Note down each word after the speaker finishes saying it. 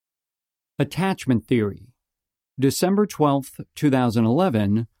Attachment Theory, December 12,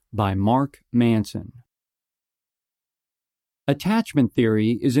 2011, by Mark Manson. Attachment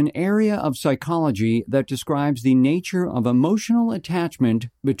theory is an area of psychology that describes the nature of emotional attachment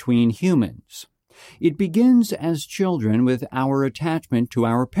between humans. It begins as children with our attachment to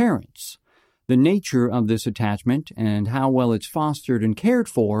our parents. The nature of this attachment and how well it's fostered and cared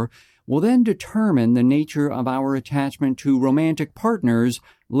for will then determine the nature of our attachment to romantic partners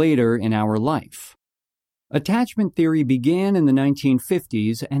later in our life. Attachment theory began in the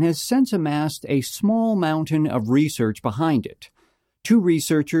 1950s and has since amassed a small mountain of research behind it. Two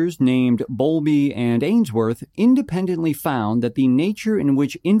researchers named Bowlby and Ainsworth independently found that the nature in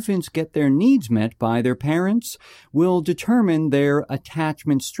which infants get their needs met by their parents will determine their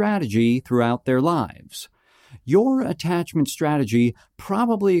attachment strategy throughout their lives. Your attachment strategy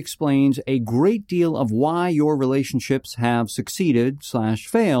probably explains a great deal of why your relationships have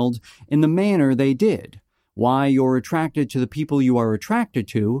succeeded/failed in the manner they did, why you're attracted to the people you are attracted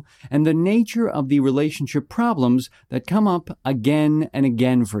to, and the nature of the relationship problems that come up again and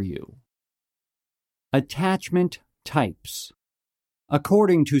again for you. Attachment types.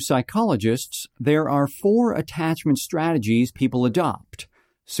 According to psychologists, there are 4 attachment strategies people adopt: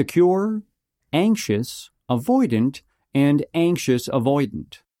 secure, anxious, avoidant, and anxious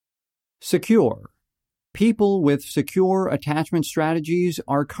avoidant. Secure. People with secure attachment strategies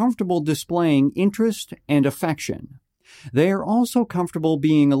are comfortable displaying interest and affection. They are also comfortable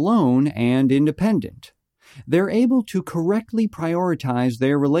being alone and independent. They're able to correctly prioritize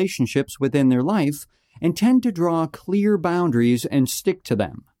their relationships within their life and tend to draw clear boundaries and stick to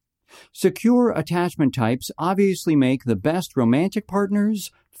them. Secure attachment types obviously make the best romantic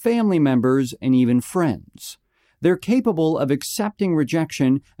partners, family members, and even friends. They're capable of accepting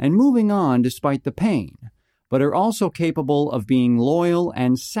rejection and moving on despite the pain, but are also capable of being loyal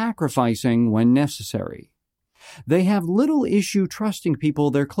and sacrificing when necessary. They have little issue trusting people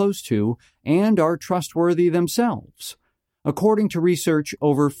they're close to and are trustworthy themselves. According to research,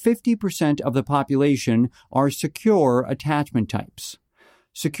 over 50% of the population are secure attachment types.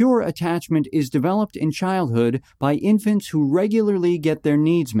 Secure attachment is developed in childhood by infants who regularly get their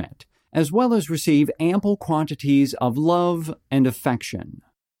needs met, as well as receive ample quantities of love and affection.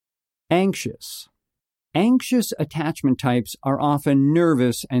 Anxious. Anxious attachment types are often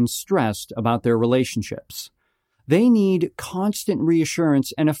nervous and stressed about their relationships. They need constant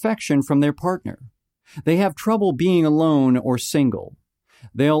reassurance and affection from their partner. They have trouble being alone or single.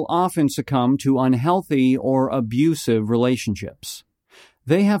 They'll often succumb to unhealthy or abusive relationships.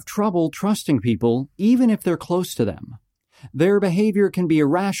 They have trouble trusting people even if they're close to them. Their behavior can be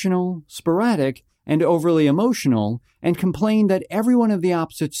irrational, sporadic, and overly emotional, and complain that everyone of the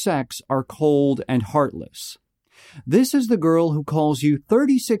opposite sex are cold and heartless. This is the girl who calls you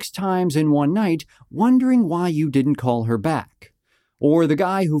 36 times in one night, wondering why you didn't call her back. Or the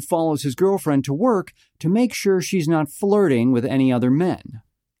guy who follows his girlfriend to work to make sure she's not flirting with any other men.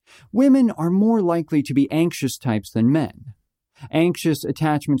 Women are more likely to be anxious types than men. Anxious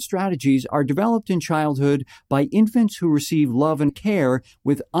attachment strategies are developed in childhood by infants who receive love and care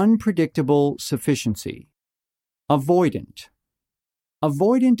with unpredictable sufficiency. Avoidant.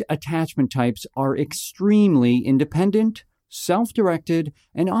 Avoidant attachment types are extremely independent, self-directed,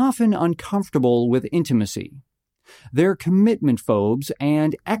 and often uncomfortable with intimacy. They're commitment phobes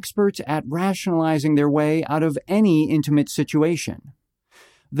and experts at rationalizing their way out of any intimate situation.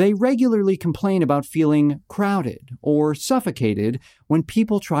 They regularly complain about feeling crowded or suffocated when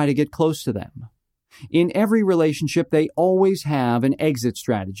people try to get close to them. In every relationship, they always have an exit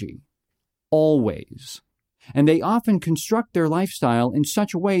strategy. Always. And they often construct their lifestyle in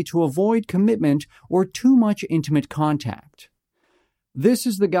such a way to avoid commitment or too much intimate contact. This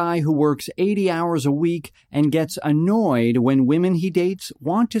is the guy who works 80 hours a week and gets annoyed when women he dates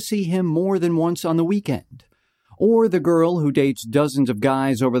want to see him more than once on the weekend. Or the girl who dates dozens of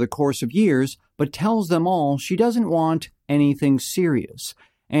guys over the course of years, but tells them all she doesn't want anything serious,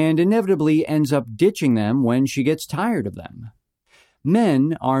 and inevitably ends up ditching them when she gets tired of them.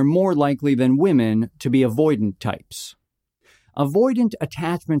 Men are more likely than women to be avoidant types. Avoidant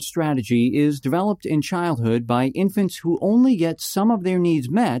attachment strategy is developed in childhood by infants who only get some of their needs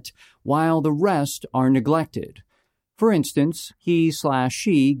met while the rest are neglected. For instance,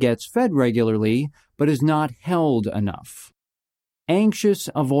 he/she gets fed regularly, but is not held enough. Anxious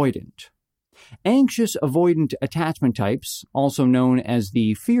avoidant. Anxious avoidant attachment types, also known as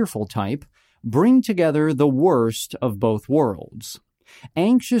the fearful type, bring together the worst of both worlds.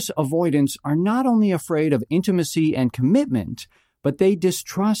 Anxious avoidants are not only afraid of intimacy and commitment, but they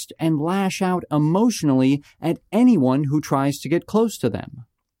distrust and lash out emotionally at anyone who tries to get close to them.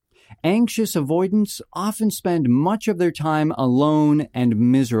 Anxious avoidants often spend much of their time alone and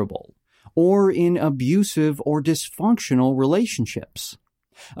miserable, or in abusive or dysfunctional relationships.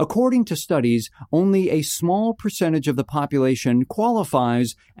 According to studies, only a small percentage of the population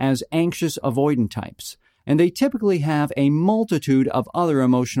qualifies as anxious avoidant types, and they typically have a multitude of other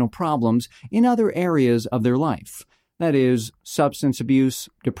emotional problems in other areas of their life, that is, substance abuse,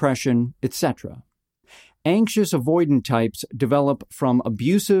 depression, etc. Anxious avoidant types develop from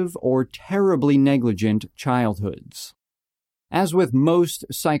abusive or terribly negligent childhoods. As with most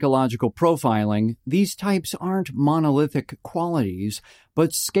psychological profiling, these types aren't monolithic qualities,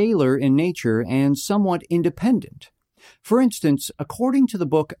 but scalar in nature and somewhat independent. For instance, according to the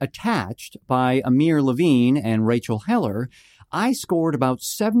book Attached by Amir Levine and Rachel Heller, I scored about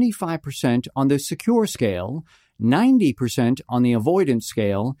 75% on the secure scale, 90% on the avoidant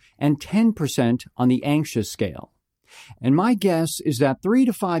scale, and 10% on the anxious scale. And my guess is that 3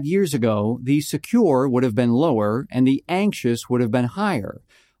 to 5 years ago, the secure would have been lower and the anxious would have been higher,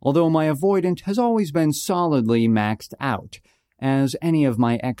 although my avoidant has always been solidly maxed out, as any of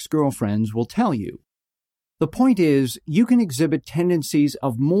my ex-girlfriends will tell you. The point is, you can exhibit tendencies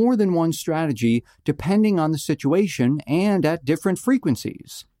of more than one strategy depending on the situation and at different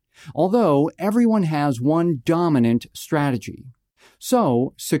frequencies, although everyone has one dominant strategy.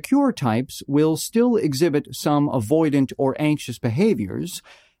 So, secure types will still exhibit some avoidant or anxious behaviors,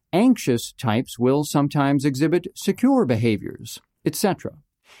 anxious types will sometimes exhibit secure behaviors, etc.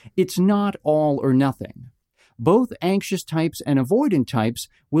 It's not all or nothing. Both anxious types and avoidant types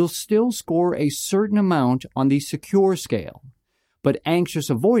will still score a certain amount on the secure scale, but anxious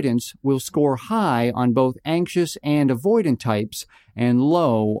avoidance will score high on both anxious and avoidant types and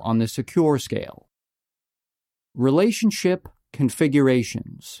low on the secure scale. Relationship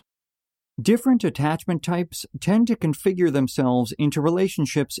configurations. Different attachment types tend to configure themselves into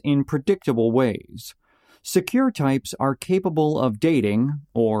relationships in predictable ways. Secure types are capable of dating,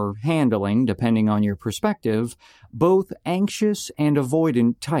 or handling, depending on your perspective, both anxious and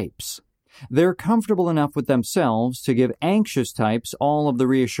avoidant types. They're comfortable enough with themselves to give anxious types all of the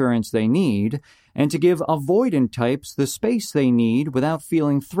reassurance they need, and to give avoidant types the space they need without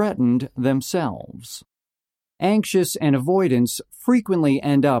feeling threatened themselves. Anxious and avoidance frequently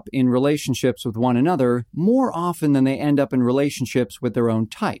end up in relationships with one another more often than they end up in relationships with their own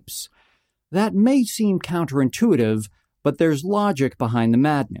types. That may seem counterintuitive, but there's logic behind the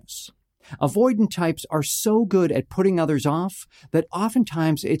madness. Avoidant types are so good at putting others off that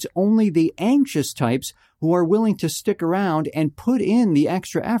oftentimes it's only the anxious types who are willing to stick around and put in the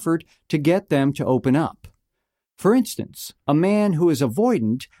extra effort to get them to open up. For instance, a man who is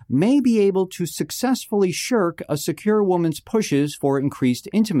avoidant may be able to successfully shirk a secure woman's pushes for increased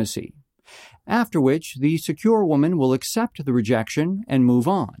intimacy, after which the secure woman will accept the rejection and move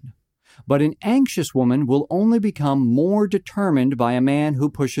on. But an anxious woman will only become more determined by a man who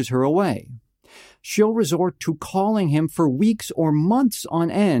pushes her away. She'll resort to calling him for weeks or months on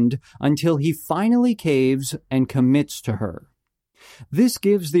end until he finally caves and commits to her. This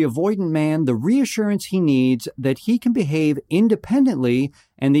gives the avoidant man the reassurance he needs that he can behave independently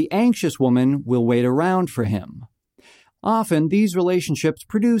and the anxious woman will wait around for him. Often, these relationships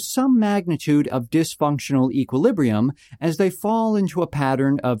produce some magnitude of dysfunctional equilibrium as they fall into a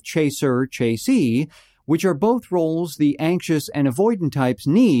pattern of chaser-chasee, which are both roles the anxious and avoidant types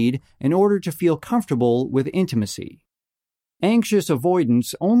need in order to feel comfortable with intimacy. Anxious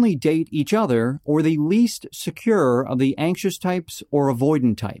avoidants only date each other or the least secure of the anxious types or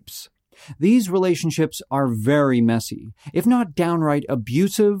avoidant types. These relationships are very messy, if not downright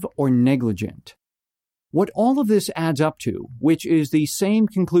abusive or negligent. What all of this adds up to, which is the same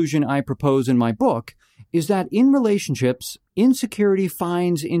conclusion I propose in my book, is that in relationships, insecurity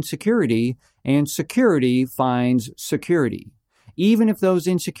finds insecurity, and security finds security, even if those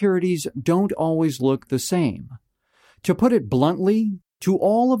insecurities don't always look the same. To put it bluntly, to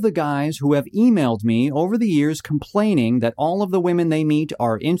all of the guys who have emailed me over the years complaining that all of the women they meet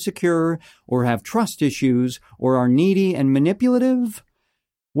are insecure, or have trust issues, or are needy and manipulative,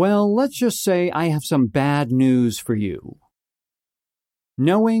 well, let's just say I have some bad news for you.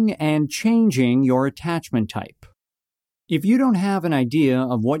 Knowing and changing your attachment type. If you don't have an idea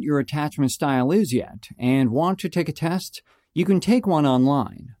of what your attachment style is yet and want to take a test, you can take one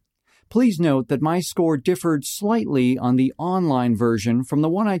online. Please note that my score differed slightly on the online version from the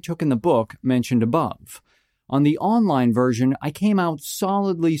one I took in the book mentioned above. On the online version, I came out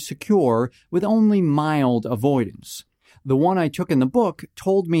solidly secure with only mild avoidance. The one I took in the book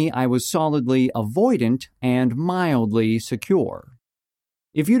told me I was solidly avoidant and mildly secure.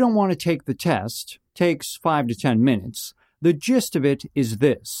 If you don't want to take the test, takes 5 to 10 minutes, the gist of it is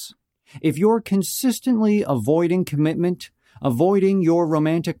this. If you're consistently avoiding commitment, avoiding your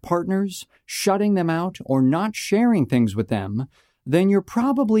romantic partners, shutting them out, or not sharing things with them, then you're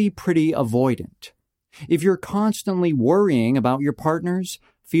probably pretty avoidant. If you're constantly worrying about your partners,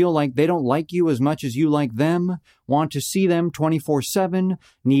 feel like they don't like you as much as you like them, want to see them 24/7,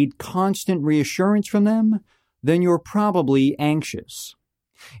 need constant reassurance from them, then you're probably anxious.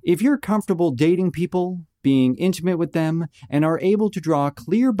 If you're comfortable dating people, being intimate with them, and are able to draw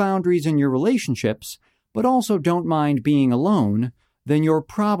clear boundaries in your relationships, but also don't mind being alone, then you're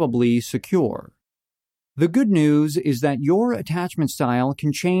probably secure. The good news is that your attachment style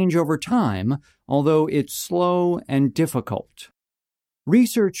can change over time, although it's slow and difficult.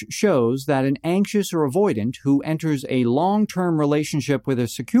 Research shows that an anxious or avoidant who enters a long-term relationship with a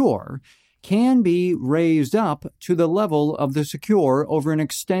secure can be raised up to the level of the secure over an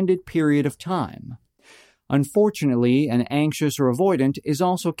extended period of time. Unfortunately, an anxious or avoidant is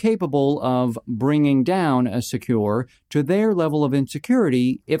also capable of bringing down a secure to their level of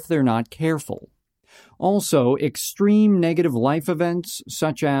insecurity if they're not careful. Also, extreme negative life events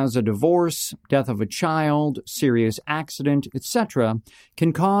such as a divorce, death of a child, serious accident, etc.,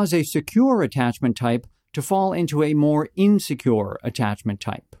 can cause a secure attachment type to fall into a more insecure attachment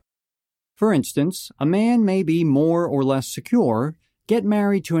type. For instance, a man may be more or less secure, get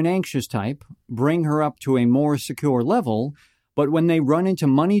married to an anxious type, bring her up to a more secure level, but when they run into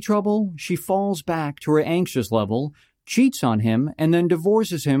money trouble, she falls back to her anxious level, cheats on him, and then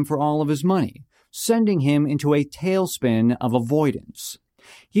divorces him for all of his money, sending him into a tailspin of avoidance.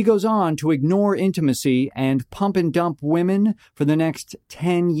 He goes on to ignore intimacy and pump and dump women for the next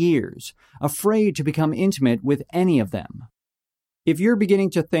 10 years, afraid to become intimate with any of them. If you're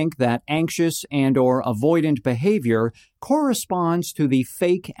beginning to think that anxious and/or avoidant behavior corresponds to the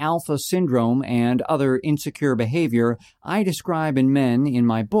fake alpha syndrome and other insecure behavior I describe in men in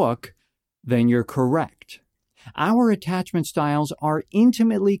my book, then you're correct. Our attachment styles are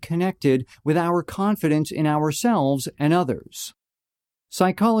intimately connected with our confidence in ourselves and others.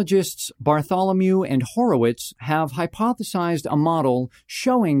 Psychologists Bartholomew and Horowitz have hypothesized a model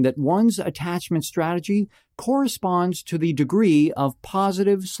showing that one's attachment strategy corresponds to the degree of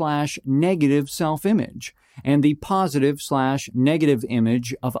positive/negative self-image and the positive/negative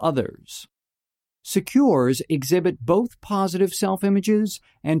image of others. Secures exhibit both positive self-images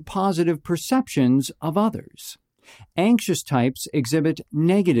and positive perceptions of others. Anxious types exhibit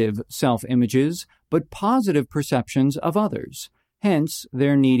negative self-images but positive perceptions of others, hence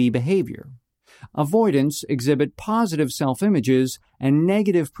their needy behavior. Avoidants exhibit positive self-images and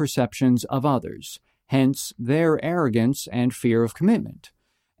negative perceptions of others, hence their arrogance and fear of commitment.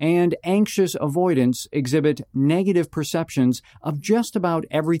 And anxious avoidants exhibit negative perceptions of just about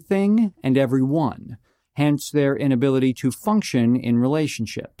everything and everyone, hence their inability to function in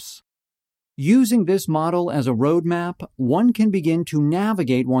relationships. Using this model as a roadmap, one can begin to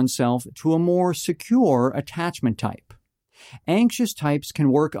navigate oneself to a more secure attachment type. Anxious types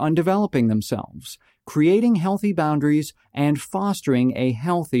can work on developing themselves, creating healthy boundaries, and fostering a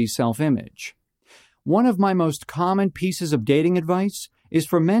healthy self-image. One of my most common pieces of dating advice is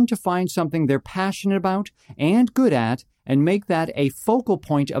for men to find something they're passionate about and good at and make that a focal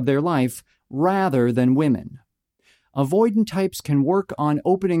point of their life rather than women. Avoidant types can work on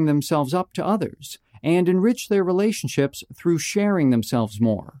opening themselves up to others and enrich their relationships through sharing themselves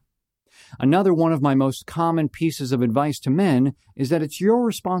more. Another one of my most common pieces of advice to men is that it's your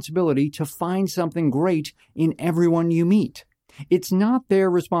responsibility to find something great in everyone you meet. It's not their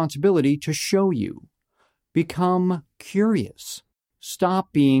responsibility to show you. Become curious.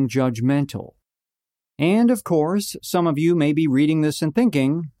 Stop being judgmental. And of course, some of you may be reading this and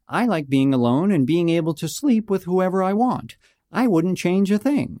thinking, I like being alone and being able to sleep with whoever I want. I wouldn't change a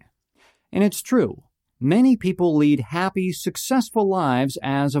thing. And it's true. Many people lead happy, successful lives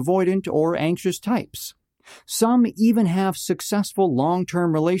as avoidant or anxious types. Some even have successful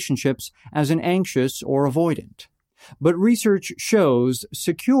long-term relationships as an anxious or avoidant. But research shows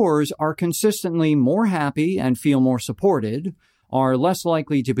secures are consistently more happy and feel more supported, are less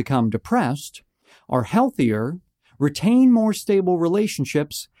likely to become depressed, are healthier, retain more stable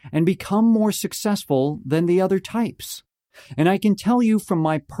relationships, and become more successful than the other types. And I can tell you from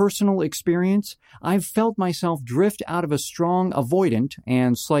my personal experience, I've felt myself drift out of a strong avoidant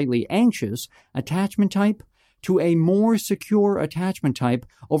and slightly anxious attachment type to a more secure attachment type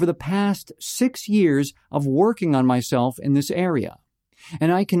over the past 6 years of working on myself in this area.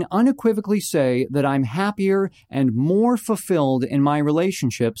 And I can unequivocally say that I'm happier and more fulfilled in my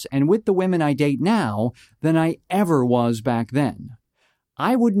relationships and with the women I date now than I ever was back then.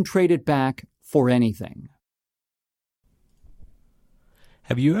 I wouldn't trade it back for anything.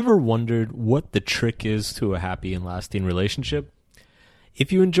 Have you ever wondered what the trick is to a happy and lasting relationship?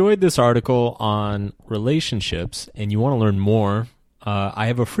 If you enjoyed this article on relationships and you want to learn more, I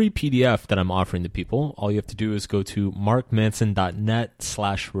have a free PDF that I'm offering to people. All you have to do is go to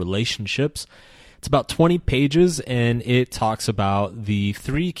markmanson.net/relationships. It's about 20 pages, and it talks about the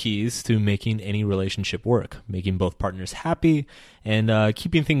 3 keys to making any relationship work, making both partners happy and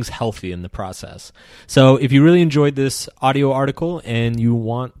keeping things healthy in the process. So if you really enjoyed this audio article and you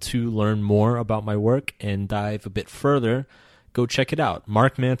want to learn more about my work and dive a bit further, go check it out,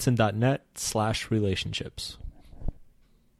 markmanson.net/relationships.